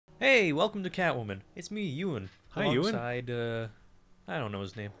Hey, welcome to Catwoman. It's me, Ewan. Hi, Ewan. Alongside, I don't know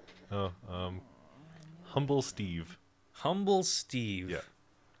his name. Oh, Humble Steve. Humble Steve. Yeah,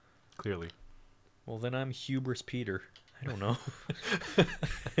 clearly. Well, then I'm Hubris Peter. I don't know.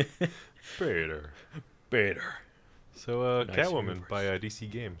 Better. Better. So, Nice Catwoman hubris. by DC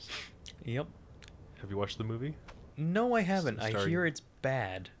Games. Yep. Have you watched the movie? No, I haven't. I Starring- hear it's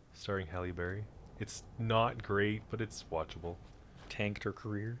bad. Starring Halle Berry. It's not great, but it's watchable. Tanked her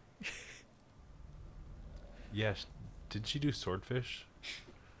career. Yeah, did she do Swordfish?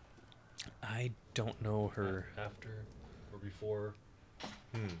 I don't know her. After or before?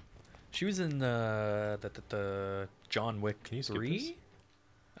 She was in the John Wick Can you skip 3? this?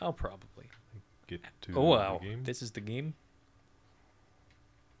 Oh, probably. Get to Oh, wow. the game. This is the game?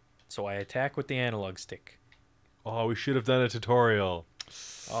 So I attack with the analog stick. Oh, we should have done a tutorial.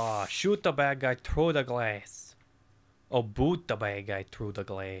 Ah, shoot the bad guy through the glass. Oh, boot the bad guy through the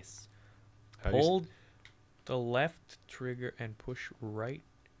glass. How do you s- Hold the left trigger and push right.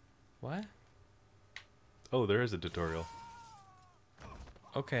 What? Oh, there is a tutorial.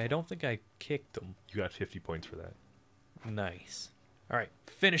 Okay, I don't think I kicked him. You got 50 points for that. Nice. All right,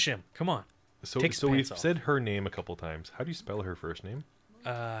 finish him. Come on. So, Take his so we've pants off. said her name a couple times. How do you spell her first name?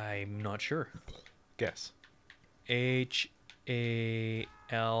 I'm not sure. Guess.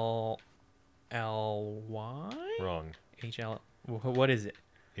 H-A-L-L-Y? Wrong. H-L... What is it?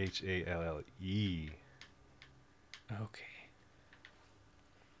 Halle. Okay.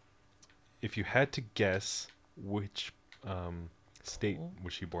 If you had to guess which state Oh.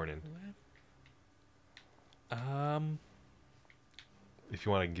 was she born in, Um... if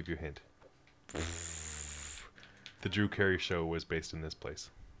you want, I can give you a hint. The Drew Carey show was based in this place.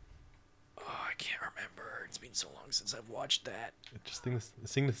 Oh, I can't remember. It's been so long since I've watched that. Just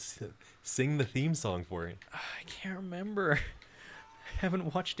sing the theme song for it. I can't remember. I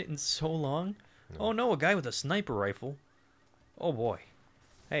haven't watched it in so long. No. Oh no, a guy with a sniper rifle. Oh boy.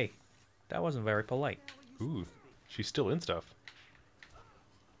 Hey, that wasn't very polite. Ooh, she's still in stuff.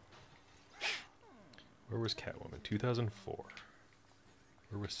 Where was Catwoman? 2004.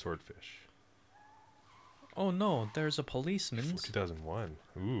 Where was Swordfish? Oh no, there's a policeman. 2001.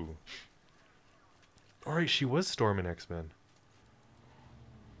 Ooh. Alright, she was Storm in X-Men.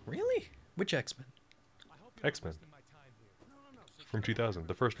 Really? Which X-Men? X-Men. From 2000,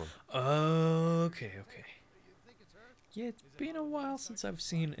 the first one. Okay. Yeah, it's been a while since I've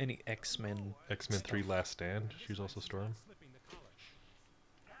seen any X-Men. X-Men 3 Last Stand. She's also Storm.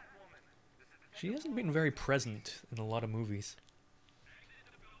 She hasn't been very present in a lot of movies.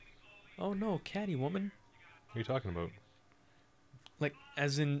 Oh no, Catwoman. What are you talking about? Like,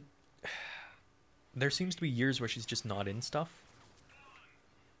 as in... There seems to be years where she's just not in stuff.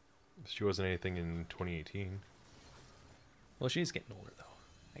 She wasn't anything in 2018. Well, she's getting older, though,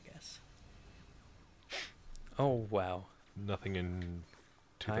 I guess. Oh, wow. Nothing in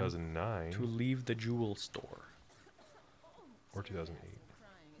Time 2009 To leave the jewel store. or 2008.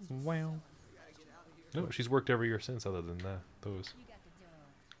 Wow. No, she's worked every year since other than those.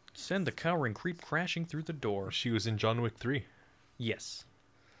 Send the cowering creep crashing through the door. She was in John Wick 3. Yes.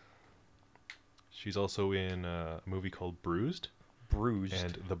 She's also in a movie called Bruised. Bruised.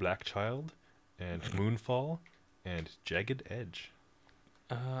 And The Black Child. And Moonfall. And Jagged Edge.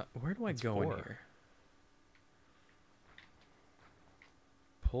 Where do I That's go in 4. here?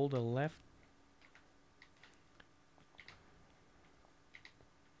 Pull the left.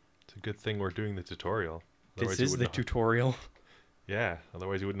 It's a good thing we're doing the tutorial. This Otherwise you is the wouldn't know- tutorial. Yeah,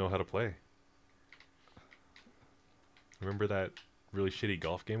 otherwise you wouldn't know how to play. Remember that really shitty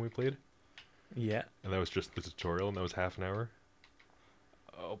golf game we played? Yeah. And that was just the tutorial, and that was half an hour?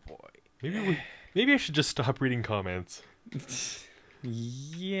 Oh, boy. Maybe I should just stop reading comments.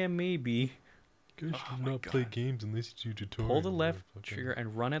 Yeah, maybe. You guys Oh should my not play God. games unless you do tutorials. Pull the left motherfucker. trigger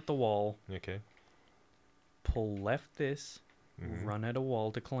and run at the wall. Okay. Pull left this. Mhm. Run at a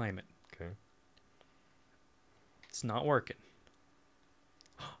wall to climb it. Okay. It's not working.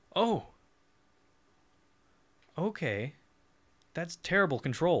 Oh! Okay. That's terrible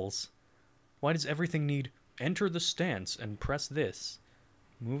controls. Why does everything need enter the stance and press this?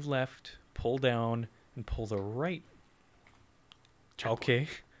 Move left, pull down, and pull the right. Okay.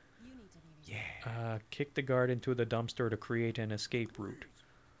 Yeah. Kick the guard into the dumpster to create an escape route.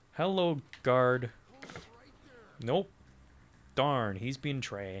 Hello, guard. Nope. Darn, he's been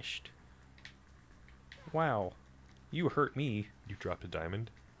trashed. Wow. You hurt me. You dropped a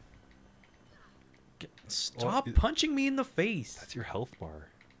diamond? Stop it- punching me in the face. That's your health bar.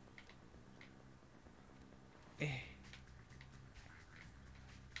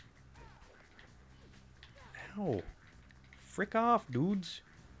 Ow. Frick off, dudes.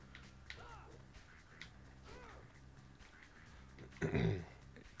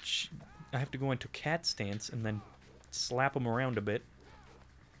 I have to go into cat stance and then slap him around a bit.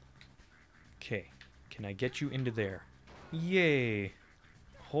 Okay. Can I get you into there? Yay.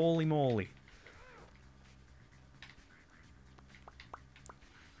 Holy moly.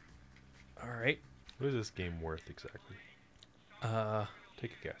 Alright. What is this game worth exactly?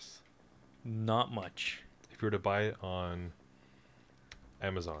 Take a guess. Not much. If you were to buy it on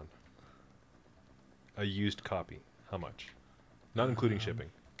Amazon, a used copy, how much? Not including shipping.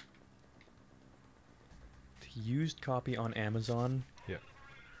 The used copy on Amazon? Yeah.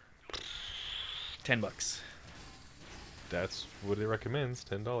 $10. That's what it recommends,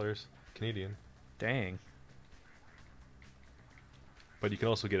 $10 Canadian. Dang. But you can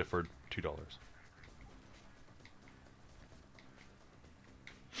also get it for $2.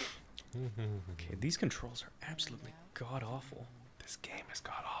 Okay, these controls are absolutely god-awful. This game is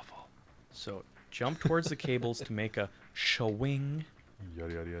god awful. So, jump towards the cables to make a swing.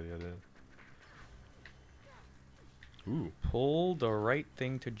 Yada yada yada yada. Ooh. Pull the right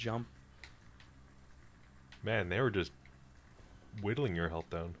thing to jump. Man, they were just whittling your health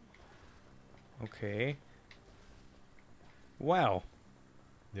down. Okay. Wow.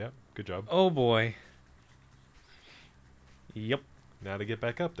 Yeah, good job. Oh boy. Yep. Now to get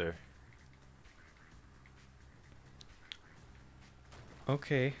back up there.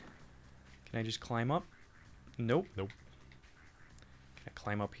 Okay. Can I just climb up? Nope. Nope. Can I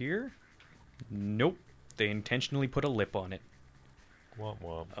climb up here? Nope. They intentionally put a lip on it. Womp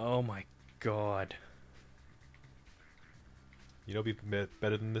womp. Oh my god. You know, be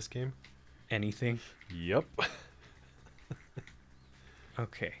better than this game. Anything? Yep.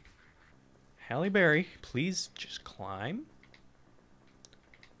 Okay. Halle Berry, please just climb.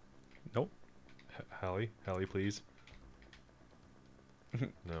 Nope. Hallie, please.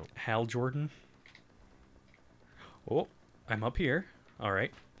 No. Hal Jordan. Oh, I'm up here. All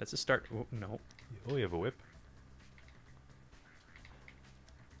right, that's a start. Oh, no. Oh, you have a whip.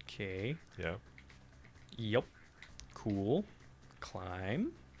 Okay. Yeah. Yep. Cool.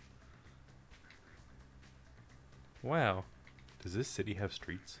 Climb. Wow. Does this city have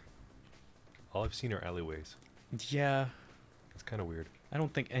streets? All I've seen are alleyways. Yeah. That's kind of weird. I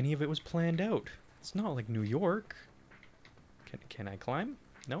don't think any of it was planned out. It's not like New York. Can I climb?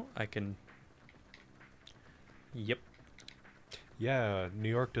 No, I can. Yep. Yeah, New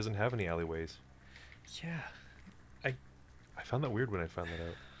York doesn't have any alleyways. Yeah. I found that weird when I found that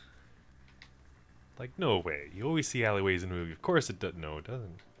out. Like, no way. You always see alleyways in movies. Of course it does. No, it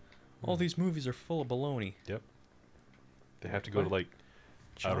doesn't. All these movies are full of baloney. Yep. They have to go to, like,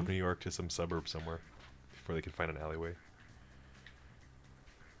 out of Jump? New York to some suburb somewhere before they can find an alleyway.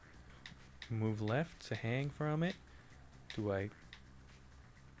 Move left to hang from it. Do I...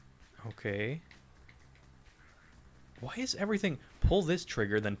 Okay. Why is everything pull this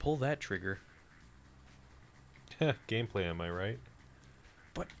trigger, then pull that trigger? Gameplay, am I right?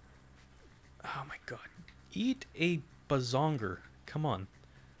 But... Oh my god. Eat a bazonger. Come on.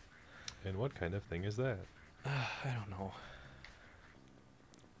 And what kind of thing is that? I don't know.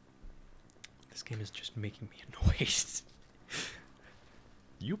 This game is just making me annoyed.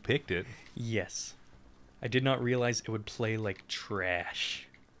 You picked it. Yes. I did not realize it would play like trash.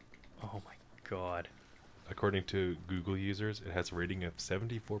 Oh my god. According to Google users, it has a rating of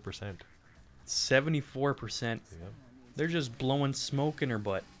 74%. 74%. Yep. They're just blowing smoke in her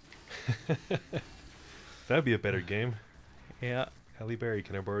butt. That'd be a better game. Yeah. Halle Berry,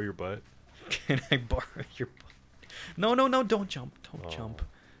 can I borrow your butt? Can I borrow your butt? No, no, no, don't jump. Don't Oh. jump.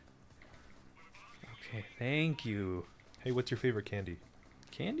 Okay, thank you. Hey, what's your favorite candy?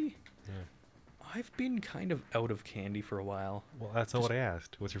 Candy? Yeah. I've been kind of out of candy for a while. Well, that's not what I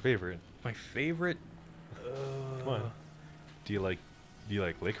asked. What's your favorite? My favorite... Come on. Do you like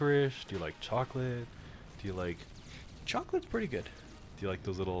licorice? Do you like chocolate? Do you like Chocolate's pretty good.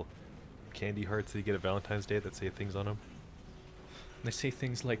 those little candy hearts that you get at Valentine's Day that say things on them? They say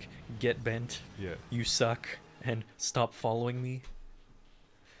things like, get bent, Yeah. you suck, and stop following me.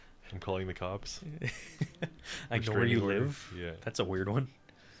 I'm calling the cops. I know where you Restraining order. live. Yeah. That's a weird one.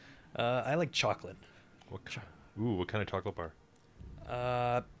 I like chocolate. What kind of chocolate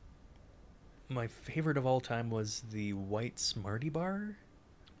bar? My favorite of all time was the white Smartie bar.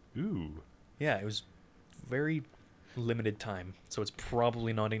 Ooh. Yeah, it was very limited time, so it's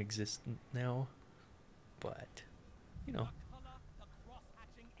probably not in existence now. But, you know.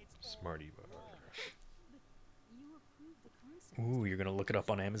 Smartie bar. Ooh, you're gonna look it up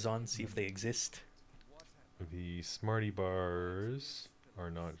on Amazon, see if they exist. The Smartie bars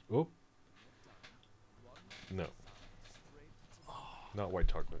are not... Oh. No. Not white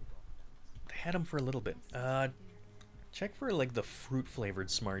chocolate. They had them for a little bit. Check for like the fruit flavored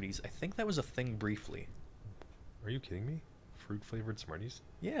Smarties. I think that was a thing briefly. Are you kidding me? Fruit flavored Smarties?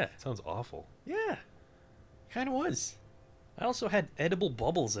 Yeah. Sounds awful. Yeah. Kind of was. I also had edible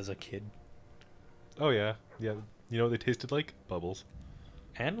bubbles as a kid. Oh yeah, yeah. You know what they tasted like? Bubbles.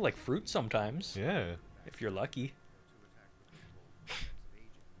 And like fruit sometimes. Yeah. If you're lucky.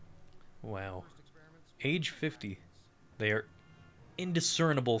 Wow. Age 50. They are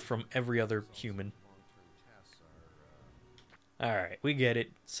indiscernible from every other human. Alright, we get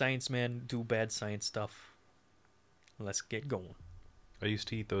it. Science man do bad science stuff. Let's get going. I used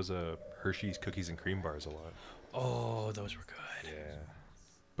to eat those Hershey's cookies and cream bars a lot. Oh, those were good. Yeah.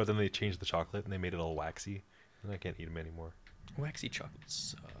 But then they changed the chocolate and they made it all waxy, and I can't eat them anymore. Waxy chocolate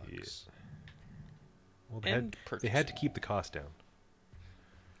sucks. Yeah. Well, And they had to keep the cost down.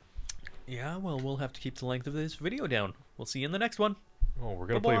 Yeah, well, we'll have to keep the length of this video down. We'll see you in the next one. Oh, we're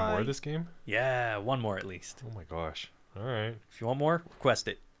gonna play more Bye-bye. of this game? Yeah, one more at least. Oh my gosh. All right. If you want more, request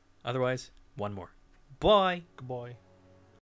it. Otherwise, one more. Bye. Goodbye.